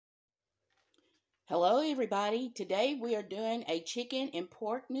Hello everybody. Today we are doing a chicken and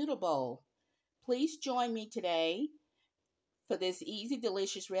pork noodle bowl. Please join me today for this easy,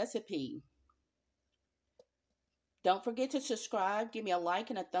 delicious recipe. Don't forget to subscribe, give me a like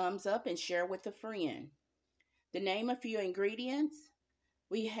and a thumbs up, and share with a friend. To name a few ingredients,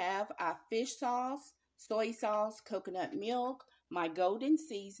 we have our fish sauce, soy sauce, coconut milk, my golden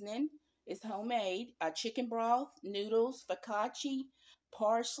seasoning is homemade, our chicken broth, noodles, focaccia,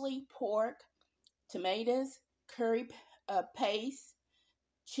 parsley, pork, tomatoes, curry paste,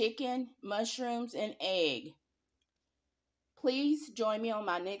 chicken, mushrooms, and egg. Please join me on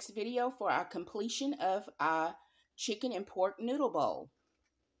my next video for our completion of our chicken and pork noodle bowl.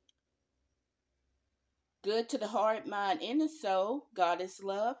 Good to the heart, mind, and the soul. God is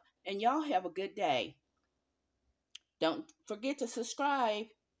love, and y'all have a good day. Don't forget to subscribe.